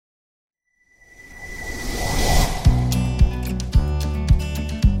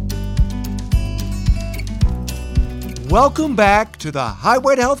Welcome back to the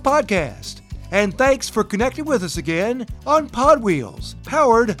Highway to Health Podcast, and thanks for connecting with us again on Pod Wheels,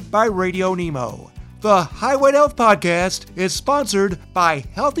 powered by Radio Nemo. The Highway to Health Podcast is sponsored by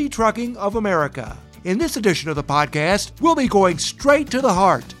Healthy Trucking of America. In this edition of the podcast, we'll be going straight to the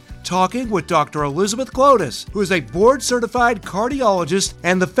heart, talking with Dr. Elizabeth Clotis, who is a board-certified cardiologist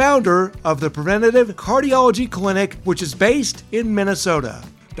and the founder of the Preventative Cardiology Clinic, which is based in Minnesota.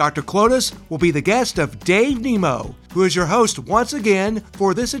 Dr. Clotis will be the guest of Dave Nemo, who is your host once again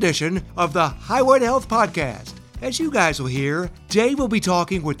for this edition of the Highway to Health Podcast. As you guys will hear, Dave will be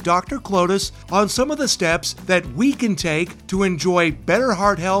talking with Dr. Clotis on some of the steps that we can take to enjoy better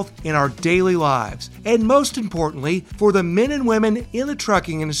heart health in our daily lives. And most importantly, for the men and women in the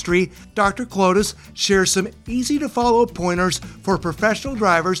trucking industry, Dr. Clotis shares some easy-to-follow pointers for professional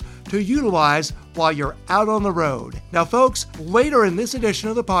drivers to utilize while you're out on the road. Now, folks, later in this edition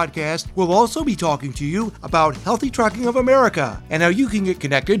of the podcast, we'll also be talking to you about Healthy Trucking of America and how you can get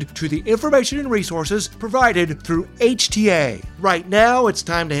connected to the information and resources provided through HTA. Right now, it's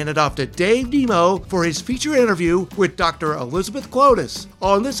time to hand it off to Dave Nemo for his feature interview with Dr. Elizabeth Clotis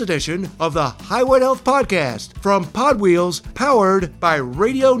on this edition of the Highway to Health Podcast from Pod Wheels, powered by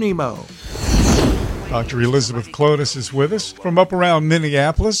Radio Nemo. Dr. Elizabeth Clotis is with us from up around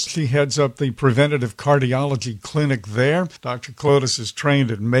Minneapolis. She heads up the Preventative Cardiology Clinic there. Dr. Clotis is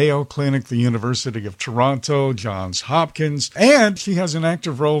trained at Mayo Clinic, the University of Toronto, Johns Hopkins, and she has an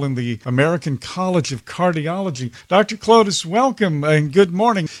active role in the American College of Cardiology. Dr. Clotis, welcome and good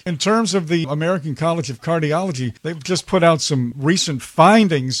morning. In terms of the American College of Cardiology, they've just put out some recent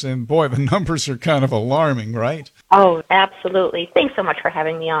findings, and boy, the numbers are kind of alarming, right? Oh, absolutely. Thanks so much for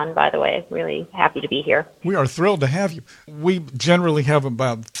having me on, by the way. Really happy to be here. We are thrilled to have you. We generally have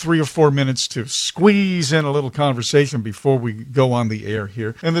about 3 or 4 minutes to squeeze in a little conversation before we go on the air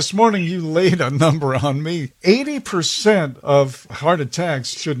here. And this morning you laid a number on me. 80% of heart attacks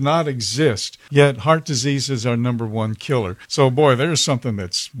should not exist, yet heart disease is our number one killer. So, boy, there's something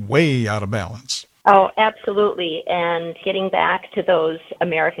that's way out of balance. Oh, absolutely. And getting back to those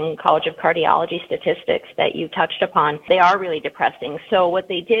American College of Cardiology statistics that you touched upon, they are really depressing. So what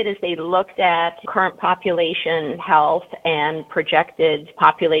they did is they looked at current population health and projected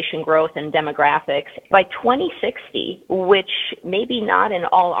population growth and demographics. By 2060, which maybe not in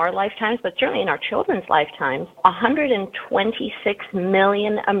all our lifetimes, but certainly in our children's lifetimes, 126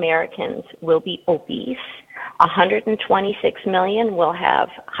 million Americans will be obese. 126 million will have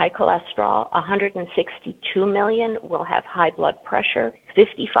high cholesterol, 162 million will have high blood pressure,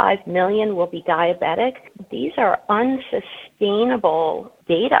 55 million will be diabetic. These are unsustainable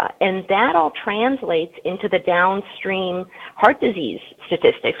data, and that all translates into the downstream heart disease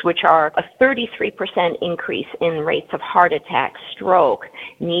statistics, which are a 33% increase in rates of heart attack, stroke,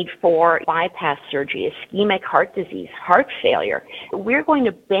 need for bypass surgery, ischemic heart disease, heart failure. We're going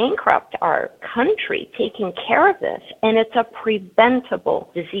to bankrupt our country taking care of this, and it's a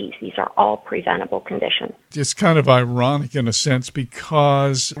preventable disease. These are all preventable conditions. It's kind of ironic in a sense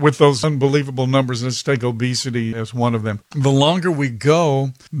because with those unbelievable numbers, let's take obesity as one of them, the longer we go,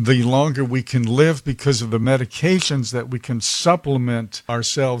 the longer we can live because of the medications that we can supplement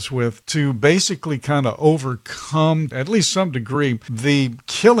ourselves with to basically kind of overcome, at least some degree, the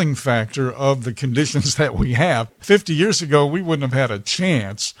killing factor of the conditions that we have. 50 years ago, we wouldn't have had a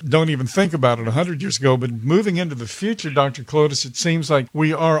chance. Don't even think about it 100 years ago. But moving into the future, Dr. Clotis, it seems like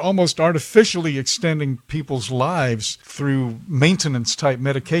we are almost artificially extending people's lives through maintenance-type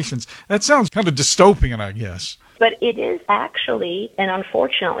medications. That sounds kind of dystopian, I guess. But it is actually, and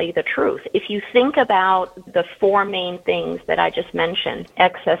unfortunately, the truth. If you think about the 4 main things that I just mentioned,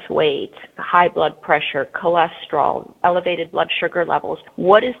 excess weight, high blood pressure, cholesterol, elevated blood sugar levels,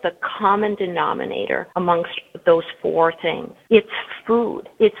 what is the common denominator amongst those 4 things? It's food.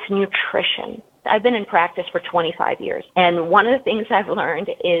 It's nutrition. I've been in practice for 25 years, and one of the things I've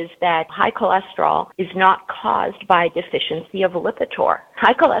learned is that high cholesterol is not caused by deficiency of Lipitor.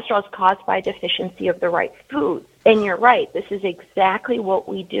 High cholesterol is caused by deficiency of the right food. And you're right, this is exactly what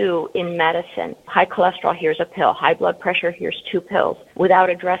we do in medicine. High cholesterol, here's a pill. High blood pressure, here's 2 pills, without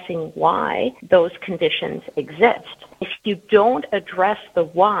addressing why those conditions exist. If you don't address the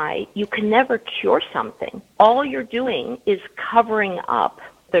why, you can never cure something. All you're doing is covering up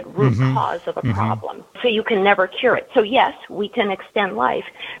the root cause of a problem. So you can never cure it. So yes, we can extend life,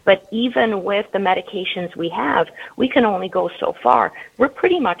 but even with the medications we have, we can only go so far. We're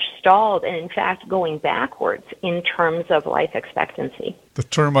pretty much stalled and in fact going backwards in terms of life expectancy. The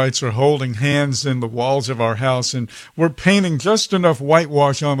termites are holding hands in the walls of our house, and we're painting just enough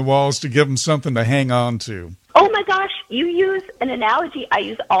whitewash on the walls to give them something to hang on to. Oh my gosh, you use an analogy I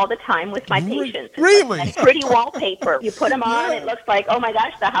use all the time with my patients. Really? Like pretty wallpaper. You put them on, it looks like, oh my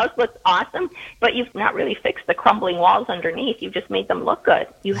gosh, the house looks awesome, but you've not really fixed the crumbling walls underneath. You've just made them look good.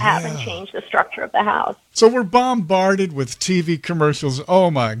 You haven't changed the structure of the house. So we're bombarded with TV commercials.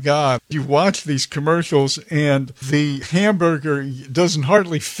 Oh my God. You watch these commercials and the hamburger doesn't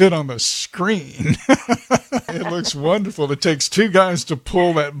hardly fit on the screen. It looks wonderful. It takes two guys to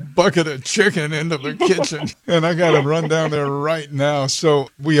pull that bucket of chicken into the kitchen. And I got to run down there right now. So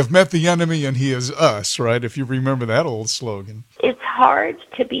we have met the enemy and he is us, right? If you remember that old slogan. It's hard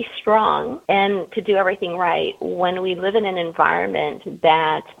to be strong and to do everything right when we live in an environment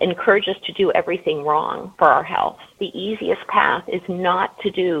that encourages us to do everything wrong for our health. The easiest path is not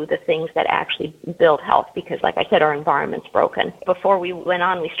to do the things that actually build health because, like I said, our environment's broken. Before we went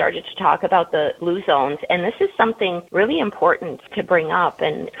on, we started to talk about the blue zones, and this is something really important to bring up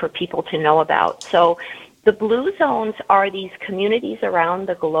and for people to know about. So the blue zones are these communities around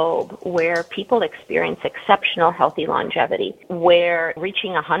the globe where people experience exceptional healthy longevity, where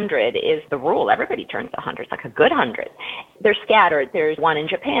reaching 100 is the rule. Everybody turns 100. It's like a good 100. They're scattered. There's one in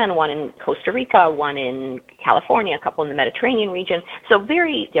Japan, one in Costa Rica, one in California, a couple in the Mediterranean region. So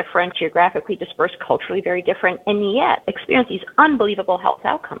very different, geographically dispersed, culturally very different, and yet experience these unbelievable health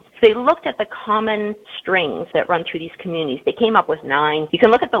outcomes. So they looked at the common strings that run through these communities. They came up with 9. You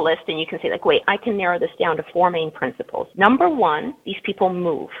can look at the list and you can say, like, wait, I can narrow this down to 4 main principles. Number 1, these people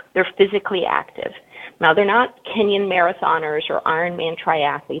move. They're physically active. Now, they're not Kenyan marathoners or Ironman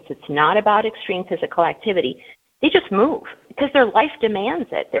triathletes. It's not about extreme physical activity. They just move because their life demands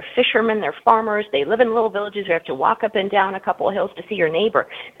it. They're fishermen, they're farmers, they live in little villages where you have to walk up and down a couple of hills to see your neighbor.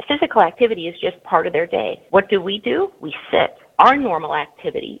 The physical activity is just part of their day. What do? We sit. Our normal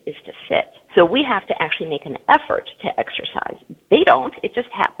activity is to sit. So we have to actually make an effort to exercise. They don't. It just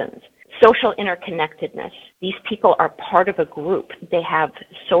happens. Social interconnectedness. These people are part of a group. They have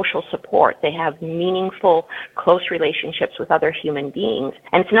social support. They have meaningful, close relationships with other human beings.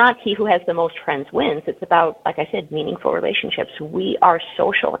 And it's not he who has the most friends wins. It's about, like I said, meaningful relationships. We are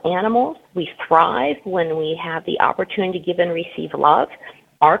social animals. We thrive when we have the opportunity to give and receive love.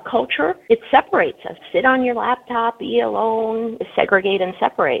 Our culture, it separates us. Sit on your laptop, be alone, segregate and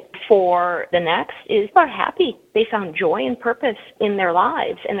separate. For the next is they're happy. They found joy and purpose in their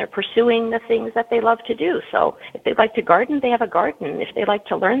lives, and they're pursuing the things that they love to do. So if they like to garden, they have a garden. If they like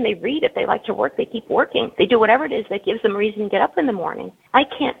to learn, they read. If they like to work, they keep working. They do whatever it is that gives them a reason to get up in the morning. I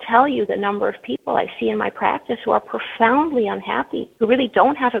can't tell you the number of people I see in my practice who are profoundly unhappy, who really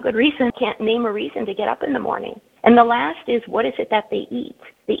don't have a good reason, can't name a reason to get up in the morning. And the last is, what is it that they eat?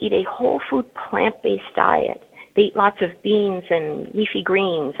 They eat a whole food plant-based diet. They eat lots of beans and leafy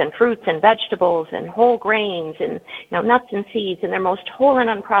greens and fruits and vegetables and whole grains and nuts and seeds in their most whole and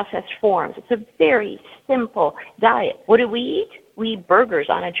unprocessed forms. It's a very simple diet. What do we eat? We eat burgers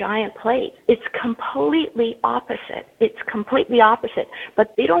on a giant plate. It's completely opposite.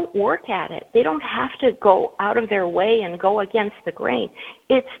 But they don't work at it. They don't have to go out of their way and go against the grain.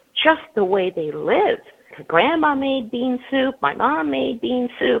 It's just the way they live. Grandma made bean soup. My mom made bean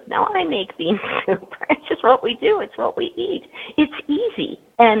soup. Now I make bean soup. It's just what we do. It's what we eat. It's easy.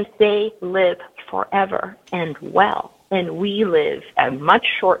 And they live forever and well. And we live a much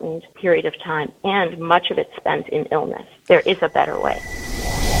shortened period of time, and much of it spent in illness. There is a better way.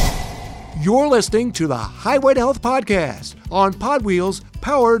 You're listening to the Highway to Health Podcast on Pod Wheels,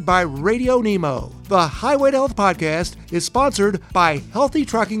 powered by Radio Nemo. The Highway to Health Podcast is sponsored by Healthy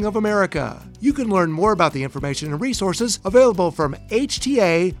Trucking of America. You can learn more about the information and resources available from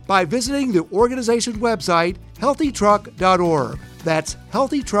HTA by visiting the organization's website, healthytruck.org. That's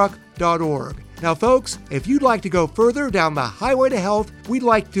healthytruck.org. Now, folks, if you'd like to go further down the highway to health, we'd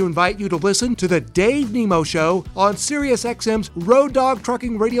like to invite you to listen to the Dave Nemo Show on SiriusXM's Road Dog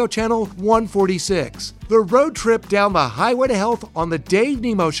Trucking Radio Channel 146. The road trip down the highway to health on the Dave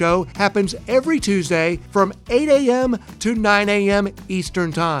Nemo Show happens every Tuesday from 8 a.m. to 9 a.m.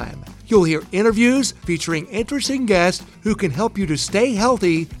 Eastern Time. You'll hear interviews featuring interesting guests who can help you to stay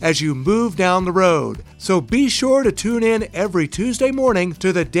healthy as you move down the road. So be sure to tune in every Tuesday morning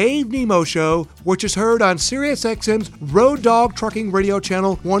to the Dave Nemo Show, which is heard on SiriusXM's Road Dog Trucking Radio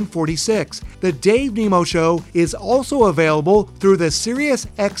Channel 146. The Dave Nemo Show is also available through the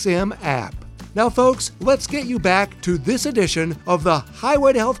SiriusXM app. Now, folks, let's get you back to this edition of the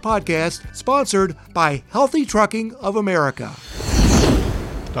Highway to Health Podcast, sponsored by Healthy Trucking of America.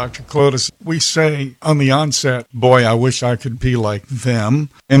 Dr. Klotis, we say on the onset, boy, I wish I could be like them.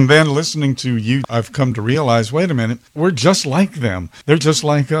 And then listening to you, I've come to realize, wait a minute, we're just like them. They're just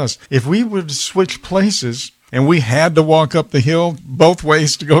like us. If we were to switch places, and we had to walk up the hill both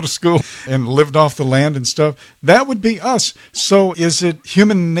ways to go to school and lived off the land and stuff, that would be us. So is it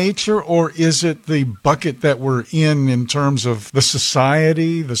human nature, or is it the bucket that we're in terms of the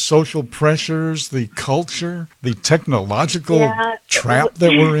society, the social pressures, the culture, the technological trap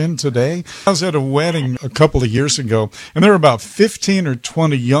that we're in today? I was at a wedding a couple of years ago, and there were about 15 or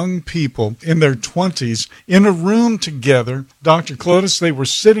 20 young people in their 20s in a room together. Dr. Klotis, they were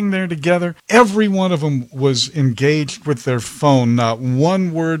sitting there together. Every one of them was engaged with their phone. Not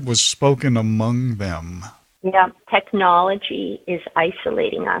one word was spoken among them. Yeah, technology is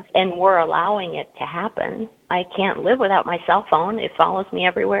isolating us, and we're allowing it to happen. I can't live without my cell phone. It follows me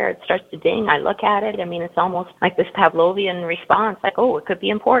everywhere. It starts to ding. I look at it. I mean, it's almost like this Pavlovian response, like, oh, it could be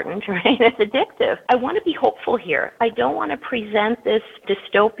important, right? It's addictive. I want to be hopeful here. I don't want to present this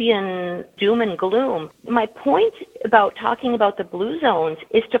dystopian doom and gloom. My point about talking about the blue zones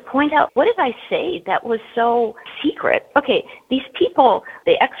is to point out, what did I say that was so secret? Okay, these people,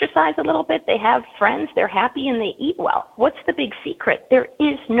 they exercise a little bit, they have friends, they're happy, and they eat well. What's the big secret? There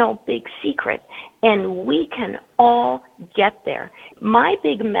is no big secret. And we can all get there. My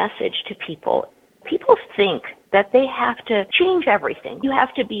big message to people think that they have to change everything. You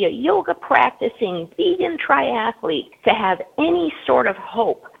have to be a yoga practicing vegan triathlete to have any sort of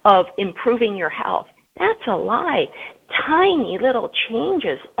hope of improving your health. That's a lie. Tiny little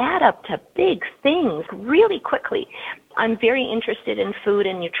changes add up to big things really quickly. I'm very interested in food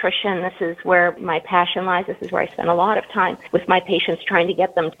and nutrition. This is where my passion lies. This is where I spend a lot of time with my patients, trying to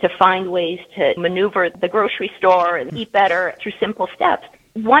get them to find ways to maneuver the grocery store and eat better through simple steps.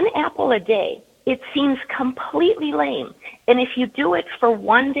 1 apple a day, it seems completely lame. And if you do it for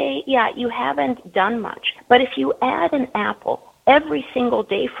 1 day, you haven't done much. But if you add an apple every single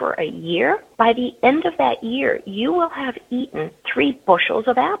day for a year, by the end of that year, you will have eaten 3 bushels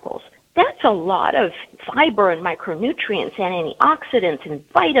of apples. That's a lot of fiber and micronutrients and antioxidants and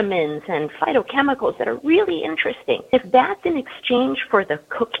vitamins and phytochemicals that are really interesting. If that's in exchange for the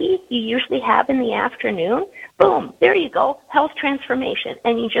cookie you usually have in the afternoon, boom, there you go, health transformation.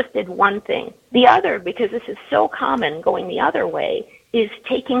 And you just did one thing. The other, because this is so common going the other way, is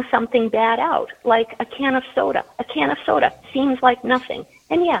taking something bad out, like a can of soda. A can of soda seems like nothing.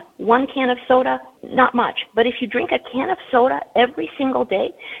 And 1 can of soda, not much. But if you drink a can of soda every single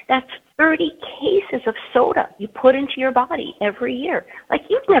day, that's 30 cases of soda you put into your body every year. Like,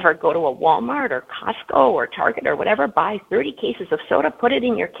 you'd never go to a Walmart or Costco or Target or whatever, buy 30 cases of soda, put it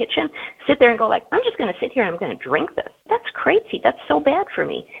in your kitchen, sit there and go like, I'm just going to sit here and I'm going to drink this. That's crazy. That's so bad for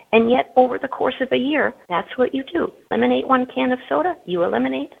me. And yet, over the course of a year, that's what you do. Eliminate 1 can of soda, you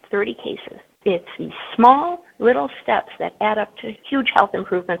eliminate 30 cases. It's these small little steps that add up to huge health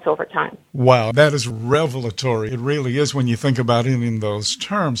improvements over time. Wow, that is revelatory. It really is when you think about it in those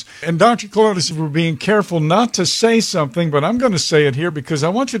terms. And Dr. Klotis, we're being careful not to say something, but I'm going to say it here because I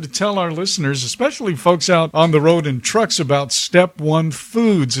want you to tell our listeners, especially folks out on the road in trucks, about Step One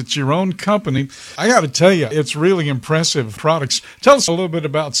Foods. It's your own company. I got to tell you, it's really impressive products. Tell us a little bit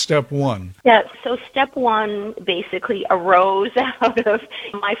about Step One. Yeah, so Step One basically arose out of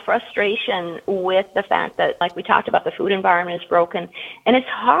my frustration with the fact that, like we talked about, the food environment is broken. And it's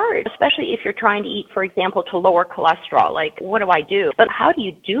hard, especially if you're trying to eat, for example, to lower cholesterol. Like, what do I do? But how do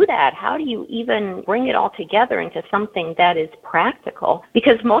you do that? How do you even bring it all together into something that is practical?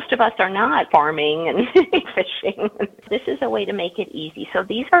 Because most of us are not farming and fishing. This is a way to make it easy. So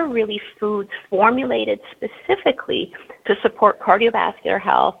these are really foods formulated specifically to support cardiovascular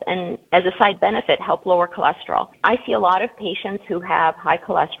health and, as a side benefit, help lower cholesterol. I see a lot of patients who have high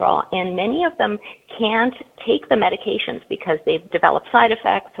cholesterol, and many of them can't take the medications because they've developed side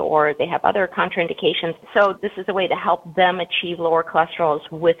effects or they have other contraindications. So this is a way to help them achieve lower cholesterols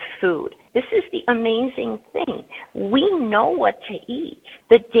with food. This is the amazing thing. We know what to eat.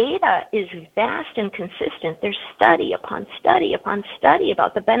 The data is vast and consistent. There's study upon study upon study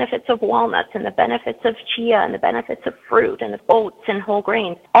about the benefits of walnuts and the benefits of chia and the benefits of fruit and of oats and whole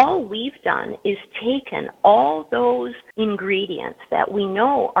grains. All we've done is taken all those ingredients that we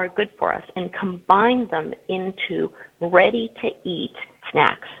know are good for us and combined them into ready-to-eat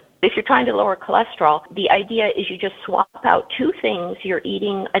snacks. If you're trying to lower cholesterol, the idea is you just swap out 2 things you're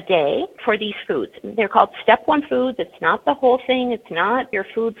eating a day for these foods. They're called Step One foods. It's not the whole thing. It's not your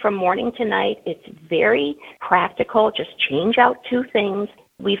food from morning to night. It's very practical. Just change out 2 things.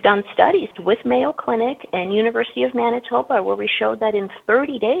 We've done studies with Mayo Clinic and University of Manitoba where we showed that in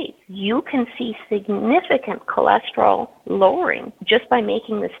 30 days, you can see significant cholesterol lowering just by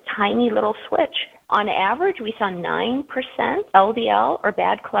making this tiny little switch. On average, we saw 9% LDL or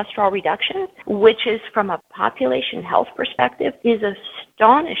bad cholesterol reduction, which is, from a population health perspective, is a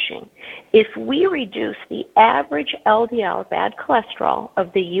astonishing. If we reduce the average LDL, bad cholesterol,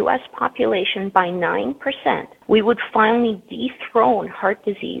 of the U.S. population by 9%, we would finally dethrone heart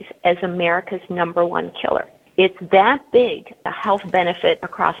disease as America's #1 killer. It's that big a health benefit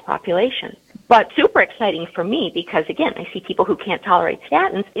across population. But super exciting for me because, again, I see people who can't tolerate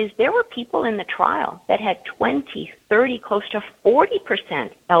statins, is there were people in the trial that had 20, 30, close to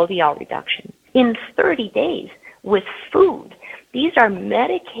 40% LDL reduction in 30 days with food. These are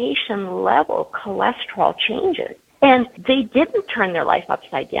medication-level cholesterol changes. And they didn't turn their life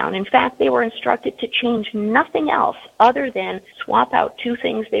upside down. In fact, they were instructed to change nothing else other than swap out 2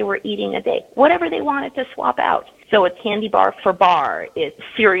 things they were eating a day, whatever they wanted to swap out. So it's candy bar for bar, it's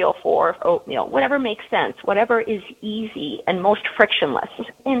cereal for oatmeal, whatever makes sense, whatever is easy and most frictionless,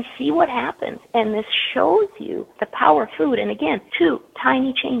 and see what happens. And this shows you the power of food. And again, 2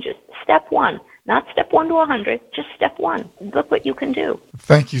 tiny changes. Step 1. Not step 1 to 100, just step 1. Look what you can do.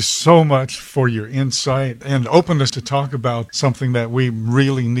 Thank you so much for your insight and openness to talk about something that we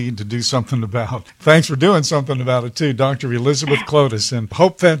really need to do something about. Thanks for doing something about it, too, Dr. Elizabeth Klotis, and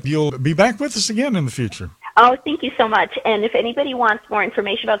hope that you'll be back with us again in the future. Oh, thank you so much. And if anybody wants more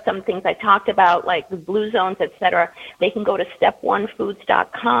information about some things I talked about, like the blue zones, etc., they can go to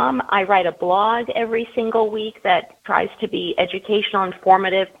step1foods.com. I write a blog every single week that tries to be educational,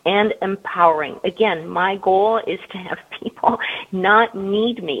 informative, and empowering. Again, my goal is to have people not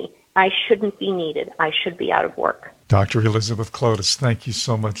need me. I shouldn't be needed. I should be out of work. Dr. Elizabeth Klotis, thank you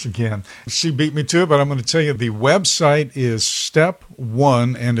so much again. She beat me to it, but I'm going to tell you the website is Step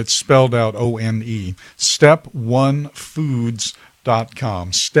One, and it's spelled out O-N-E,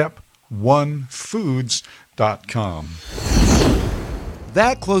 step1foods.com, step1foods.com.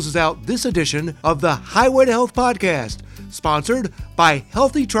 That closes out this edition of the Highway to Health podcast, sponsored by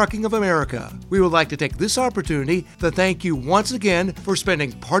Healthy Trucking of America. We would like to take this opportunity to thank you once again for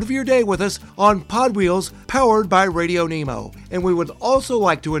spending part of your day with us on Pod Wheels, powered by Radio Nemo. And we would also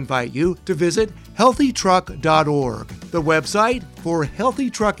like to invite you to visit healthytruck.org, the website for Healthy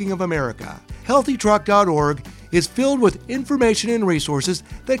Trucking of America. Healthytruck.org is filled with information and resources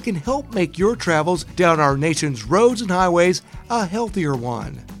that can help make your travels down our nation's roads and highways a healthier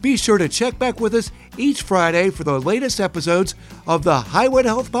one. Be sure to check back with us each Friday for the latest episodes of the Highway to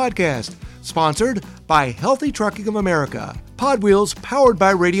Health podcast, sponsored by Healthy Trucking of America. Pod Wheels, powered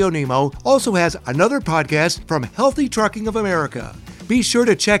by Radio Nemo, also has another podcast from Healthy Trucking of America. Be sure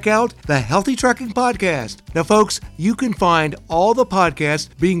to check out the Healthy Trucking Podcast. Now, folks, you can find all the podcasts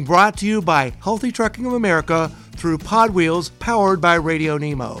being brought to you by Healthy Trucking of America through Pod Wheels, powered by Radio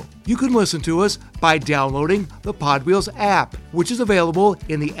Nemo. You can listen to us by downloading the Pod Wheels app, which is available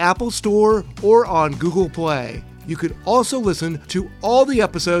in the Apple Store or on Google Play. You could also listen to all the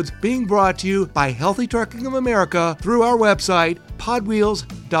episodes being brought to you by Healthy Trucking of America through our website,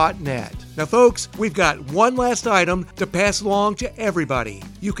 podwheels.net. Now, folks, we've got one last item to pass along to everybody.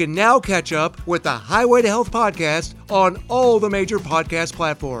 You can now catch up with the Highway to Health podcast on all the major podcast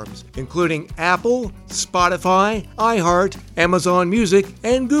platforms, including Apple, Spotify, iHeart, Amazon Music,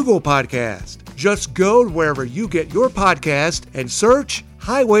 and Google Podcast. Just go wherever you get your podcast and search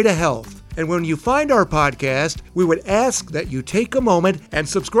Highway to Health. And when you find our podcast, we would ask that you take a moment and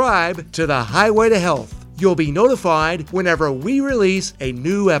subscribe to the Highway to Health. You'll be notified whenever we release a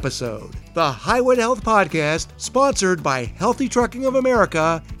new episode. The Highway to Health podcast, sponsored by Healthy Trucking of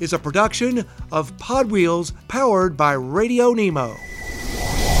America, is a production of Pod Wheels, powered by Radio Nemo.